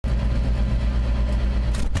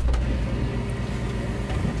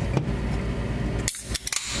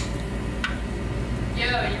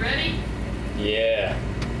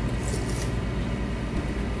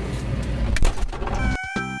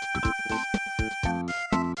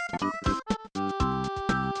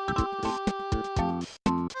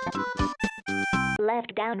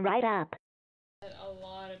left, down, right, up. A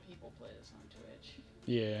lot of people play this on Twitch.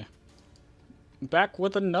 Yeah. Back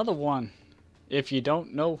with another one. If you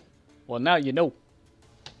don't know, well, now you know.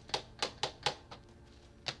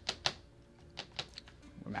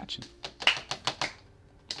 We're matching.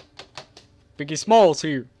 Biggie Smalls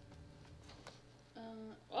here.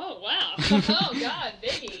 Oh, wow. Oh, God,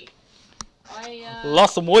 Biggie.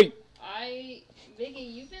 Lost some weight.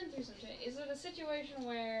 Biggie, you've been through some shit. Is it a situation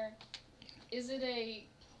where,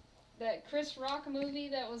 that Chris Rock movie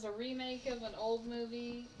that was a remake of an old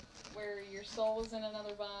movie where your soul is in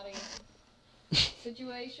another body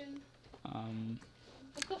situation?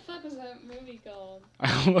 What the fuck was that movie called?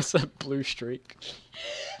 I almost said Blue Streak.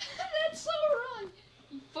 That's so wrong.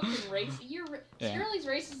 You fucking racist. Sterling's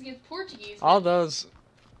racist against Portuguese. All those,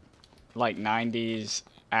 like, 90s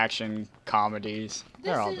action comedies,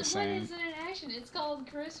 they're all the same. What is it in action? It's called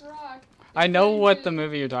Chris Rock. I know what the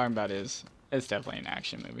movie you're talking about is. It's definitely an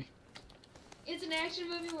action movie. It's an action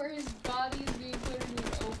movie where his body is being put into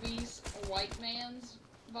an obese white man's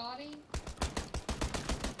body.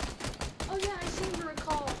 Oh yeah, I seem to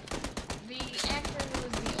recall the actor who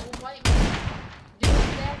was the old white man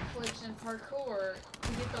doing backflips and parkour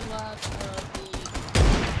to get the love of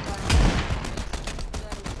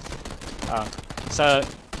the So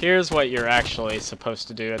here's what you're actually supposed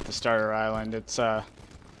to do at the starter island. It's a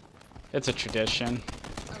tradition.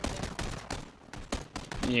 Okay.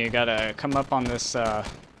 You gotta come up on this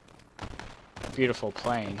beautiful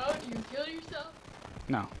plane. Oh, do you kill yourself?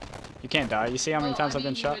 No, you can't die. You see how many times I've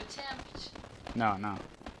been shot? Attempt. No.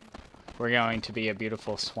 We're going to be a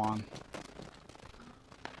beautiful swan.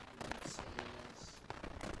 Let's see this.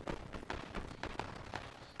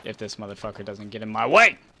 If this motherfucker doesn't get in my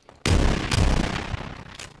way. Are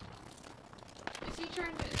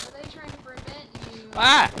they trying to prevent you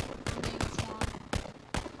from being a swan?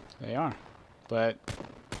 They are. But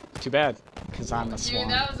too bad, because I'm a swan.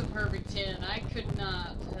 Dude, that was a perfect 10. I could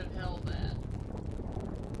not have held that.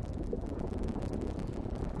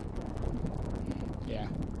 Yeah.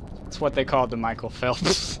 It's what they called the Michael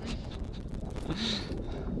Phelps.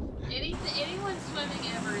 Anyone swimming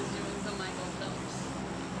ever is doing the Michael Phelps.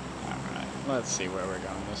 Alright, let's see where we're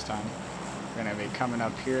going this time. We're gonna be coming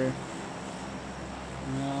up here.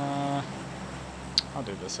 I'll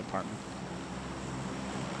do this apartment.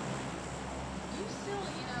 You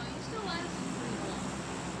still lasted pretty long.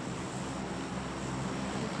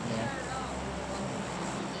 Yeah.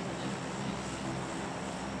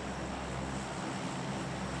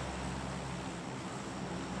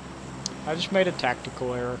 I just made a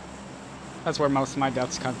tactical error. That's where most of my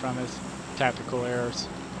deaths come from, is tactical errors.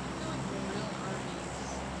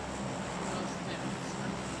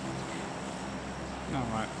 No,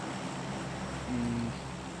 what?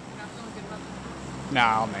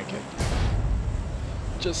 Nah, I'll make it.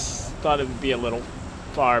 Just thought it would be a little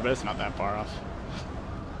far, but it's not that far off.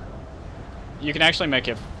 You can actually make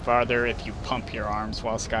it farther if you pump your arms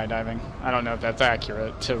while skydiving. I don't know if that's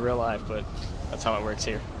accurate to real life, but that's how it works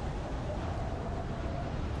here.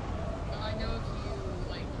 I know if you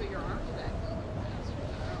like put your arms back, they'll go faster.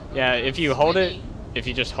 Yeah, if you hold it, if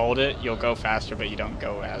you just hold it, you'll go faster, but you don't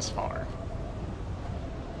go as far.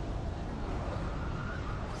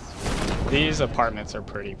 These apartments are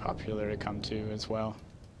pretty popular to come to as well.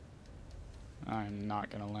 I'm not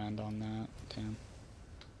gonna land on that. Damn.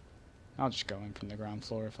 I'll just go in from the ground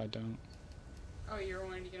floor if I don't. Oh, you're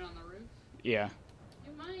wanting to get on the roof? Yeah.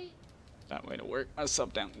 You might. That way to work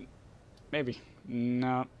myself down. Maybe.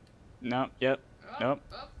 No. No. Yep. Nope.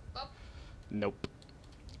 Up. Nope.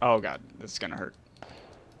 Oh god, this is gonna hurt.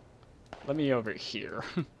 Let me over here.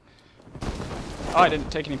 Oh, I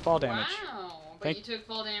didn't take any fall damage. Wow. But you took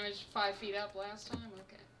fall damage 5 feet up last time?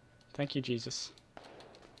 Okay. Thank you, Jesus.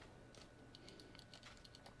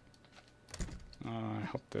 I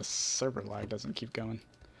hope this server lag doesn't keep going.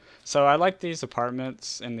 So I like these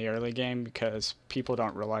apartments in the early game because people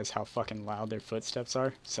don't realize how fucking loud their footsteps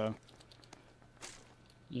are, so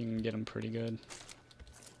you can get them pretty good.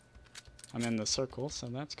 I'm in the circle, so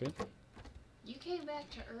that's good. You came back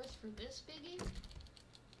to Earth for this, Biggie?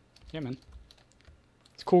 Yeah, man.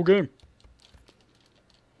 It's a cool game.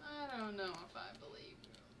 I don't know if I believe you.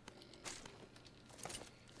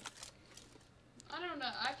 I don't know.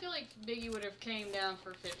 I feel like Biggie would have came down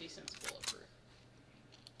for 50 cents bulletproof.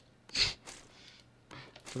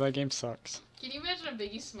 So that game sucks. Can you imagine a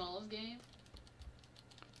Biggie Smalls game?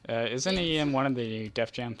 Isn't he in one of the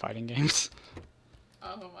Def Jam fighting games?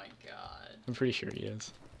 Oh my god. I'm pretty sure he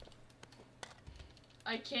is.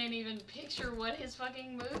 I can't even picture what his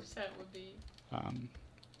fucking moveset would be.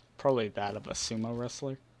 Probably that of a sumo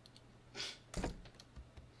wrestler.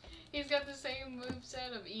 He's got the same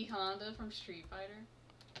moveset of E Honda from Street Fighter.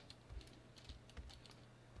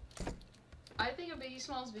 I think a Biggie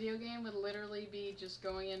Smalls video game would literally be just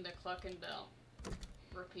going into Cluck and Bell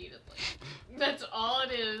repeatedly. That's all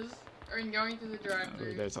it is. Or going through the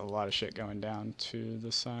drive-thru. There's a lot of shit going down to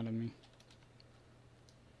the side of me.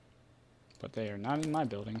 But they are not in my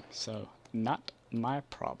building, so not my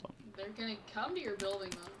problem. They're gonna come to your building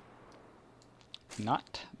though.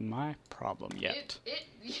 Not my problem yet.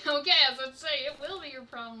 Okay, as I'd say, it will be your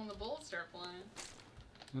problem when the bullets start flying.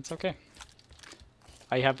 That's okay.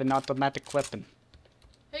 I have an automatic weapon.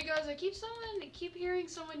 Hey guys, I keep hearing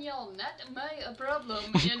someone yell, "Not my problem,"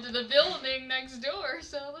 into the building next door.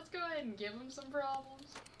 So let's go ahead and give them some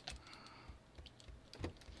problems.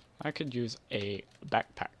 I could use a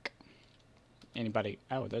backpack. Anybody?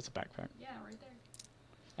 Oh, there's a backpack. Yeah, right there.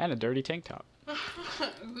 And a dirty tank top.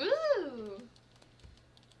 Woo!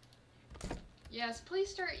 Yes, please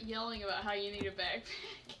start yelling about how you need a backpack.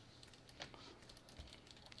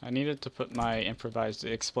 I needed to put my improvised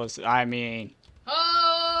explosive.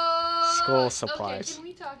 School supplies. Okay, can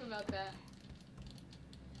we talk about that?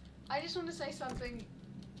 I just want to say something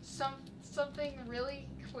really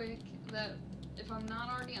quick that if I'm not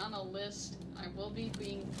already on a list, I will be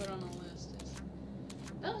being put on a list.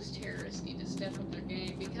 Those terrorists need to step up their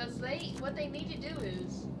game because what they need to do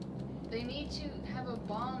is they need to have a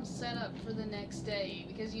bomb set up for the next day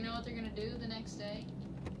because you know what they're gonna do the next day?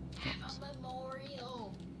 Have a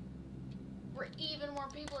memorial where even more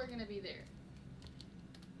people are gonna be there.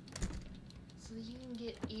 So that you can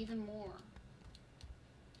get even more.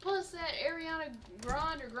 Plus that Ariana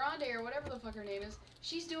Grande or whatever the fuck her name is,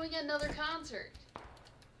 she's doing another concert.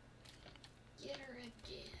 Get her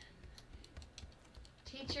again.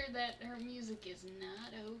 Teach her that her music is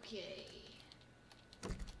not okay.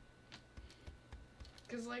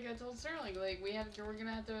 Cause like I told Sterling, like we're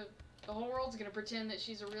gonna have to, the whole world's gonna pretend that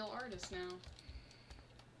she's a real artist now.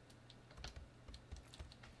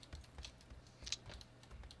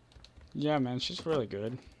 Yeah, man, she's really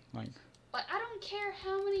good. Like I don't care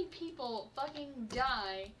how many people fucking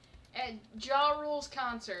die at Ja Rule's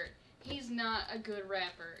concert. He's not a good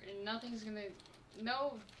rapper, and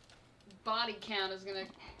no body count is gonna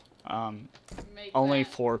make only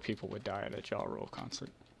that. 4 people would die at a Ja Rule concert.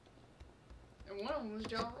 And one of them was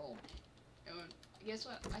Ja Rule. And guess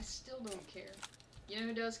what? I still don't care. You know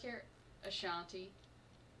who does care? Ashanti.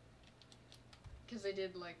 Because they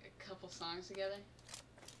did like a couple songs together.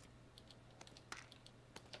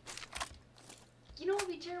 You know what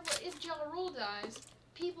would be terrible? If Ja Rule dies,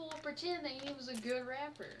 people will pretend that he was a good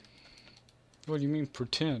rapper. What do you mean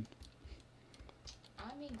pretend?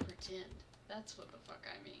 I mean pretend. That's what the fuck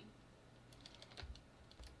I mean.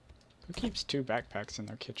 Who keeps 2 backpacks in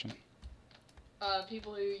their kitchen?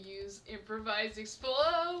 People who use improvised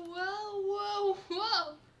whoa.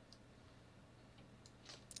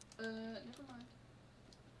 Never mind.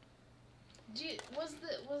 Was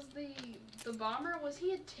the bomber, was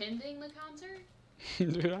he attending the concert?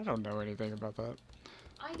 Dude, I don't know anything about that.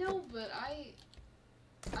 I know, but I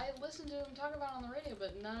listened to him talk about it on the radio,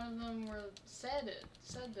 but none of them said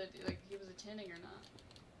that like he was attending or not.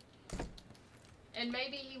 And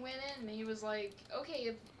maybe he went in and he was like, okay,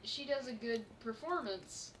 if she does a good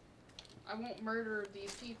performance, I won't murder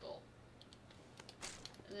these people.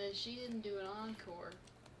 And then she didn't do an encore.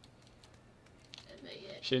 And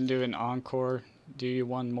she didn't do an encore. Do you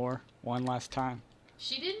one last time?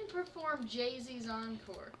 She didn't perform Jay-Z's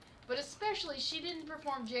encore. But especially, she didn't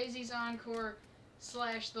perform Jay-Z's encore /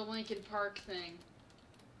 the Linkin Park thing.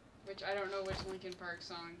 Which I don't know which Linkin Park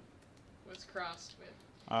song was crossed with.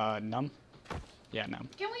 Numb? Yeah, Numb.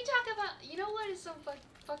 Can we talk about, you know what is so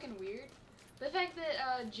fucking weird? The fact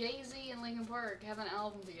that Jay-Z and Linkin Park have an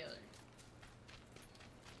album together.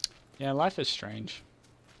 Yeah, life is strange.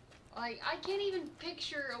 Like, I can't even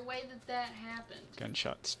picture a way that happened.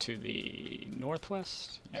 Gunshots to the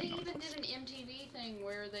northwest? Yeah, they northwest. even did an MTV thing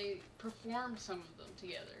where they performed some of them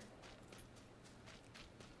together.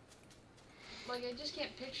 Like, I just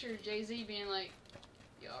can't picture Jay-Z being like,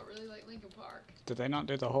 yo, I really like Linkin Park. Did they not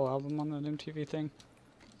do the whole album on that MTV thing?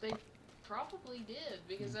 They probably did,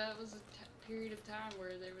 because that was a period of time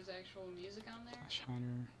where there was actual music on there.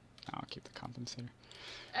 Shiner. I'll keep the compensator.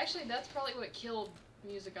 Actually, that's probably what killed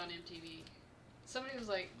music on MTV. Somebody was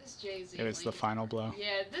like, this Jay-Z It was the final blow.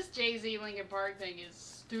 Yeah, this Jay-Z Linkin Park thing is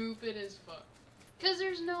stupid as fuck. Because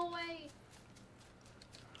there's no way.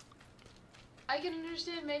 I can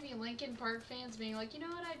understand maybe Linkin Park fans being like, you know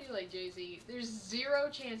what, I do like Jay-Z. There's zero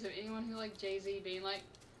chance of anyone who likes Jay-Z being like,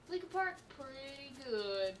 Linkin Park, pretty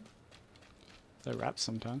good. They rap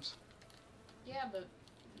sometimes. Yeah, but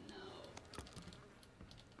no.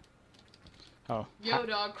 Oh. Yo,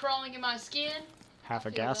 dog, crawling in my skin. Half I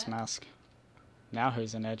a feel gas that. mask. Now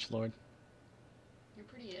who's an edgelord? You're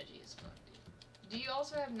pretty edgy as fuck, dude. Do you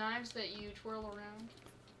also have knives that you twirl around?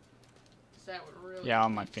 Is that what really? Yeah,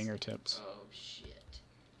 on my completes- fingertips. Oh shit.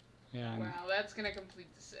 Yeah. Wow, that's gonna complete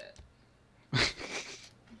the set.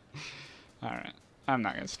 Alright. I'm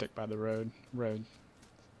not gonna stick by the road.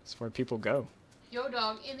 It's where people go. Yo,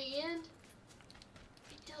 dog, in the end,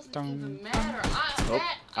 it doesn't Dun, even matter.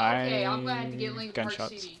 Okay, I'm glad to get Linkin Park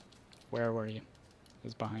gunshots. CD. Where were you? It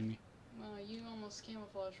was behind me. Wow, you almost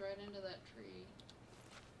camouflaged right into that tree.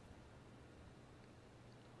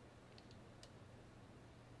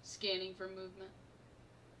 Scanning for movement.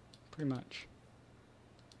 Pretty much.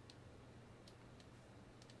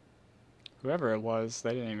 Whoever it was,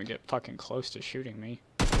 they didn't even get fucking close to shooting me.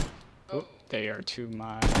 Oh. They are to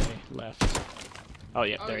my left. Oh,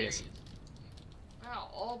 yeah, there he is. Wow,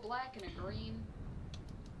 all black and a green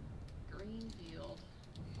field.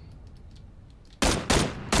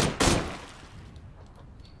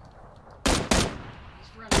 He's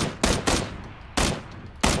running.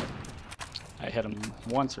 I hit him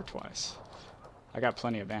once or twice. I got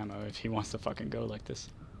plenty of ammo if he wants to fucking go like this.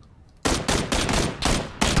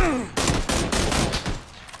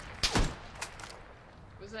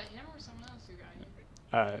 Was that him or someone else who got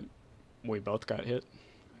hit? We both got hit. Okay.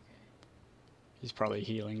 He's probably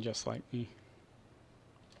healing just like me.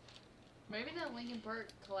 Maybe that Linkin Park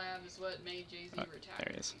collab is what made Jay-Z retire.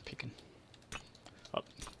 There he is, peeking. Oh,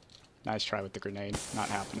 nice try with the grenade. Not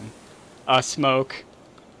happening. A smoke.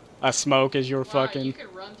 A smoke is your Wow, fucking... you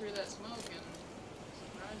could run through that smoke and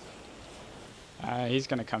surprise him. he's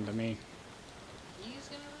gonna come to me. He's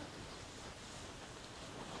gonna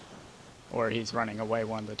run? Or he's running away,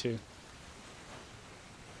 one of the two.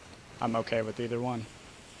 I'm okay with either one.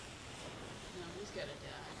 No, he's gotta die.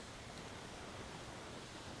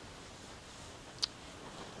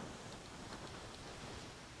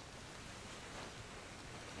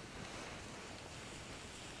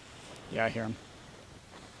 Yeah, I hear him.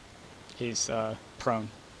 He's prone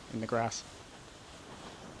in the grass.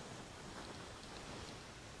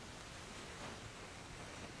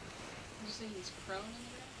 Did you say he's prone in the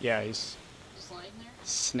ground? Yeah, he's Just laying there?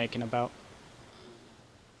 snaking about.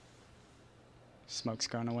 Smoke's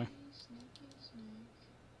going away. Sneaky snake.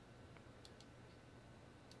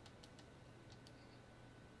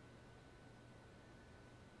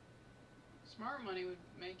 Smart money would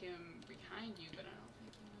make him behind you, but I don't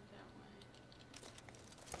think he went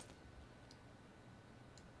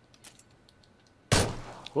that way.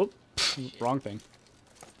 Whoop. Wrong thing.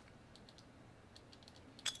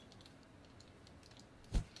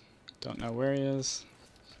 Don't know where he is.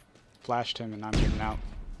 Flashed him and I'm getting out.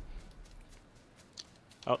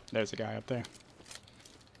 Oh, there's a guy up there.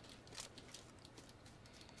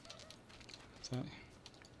 What's that?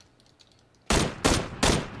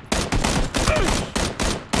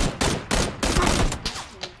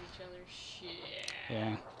 Each other. Shit.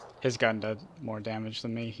 Yeah. His gun did more damage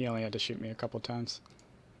than me. He only had to shoot me a couple times.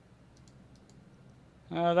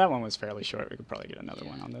 That one was fairly short. We could probably get another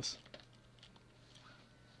one on this.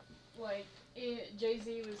 Like,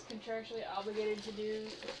 Jay-Z was contractually obligated to do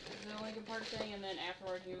the Linkin Park thing, and then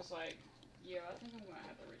afterward he was like, yeah, I think I'm gonna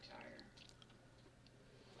have to retire.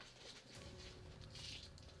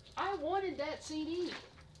 I wanted that CD.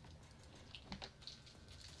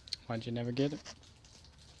 Why'd you never get it?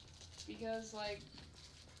 Because, like,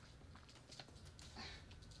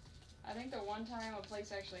 I think the one time a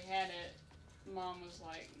place actually had it, Mom was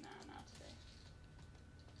like, nah, not today.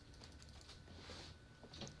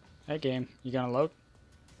 Hey game, you gonna load?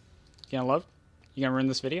 You gonna load? You gonna ruin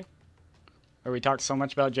this video? Where we talked so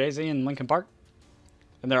much about Jay-Z and Linkin Park?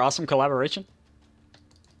 And their awesome collaboration?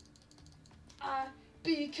 I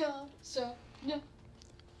become so, no.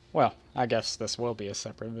 Well, I guess this will be a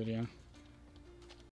separate video.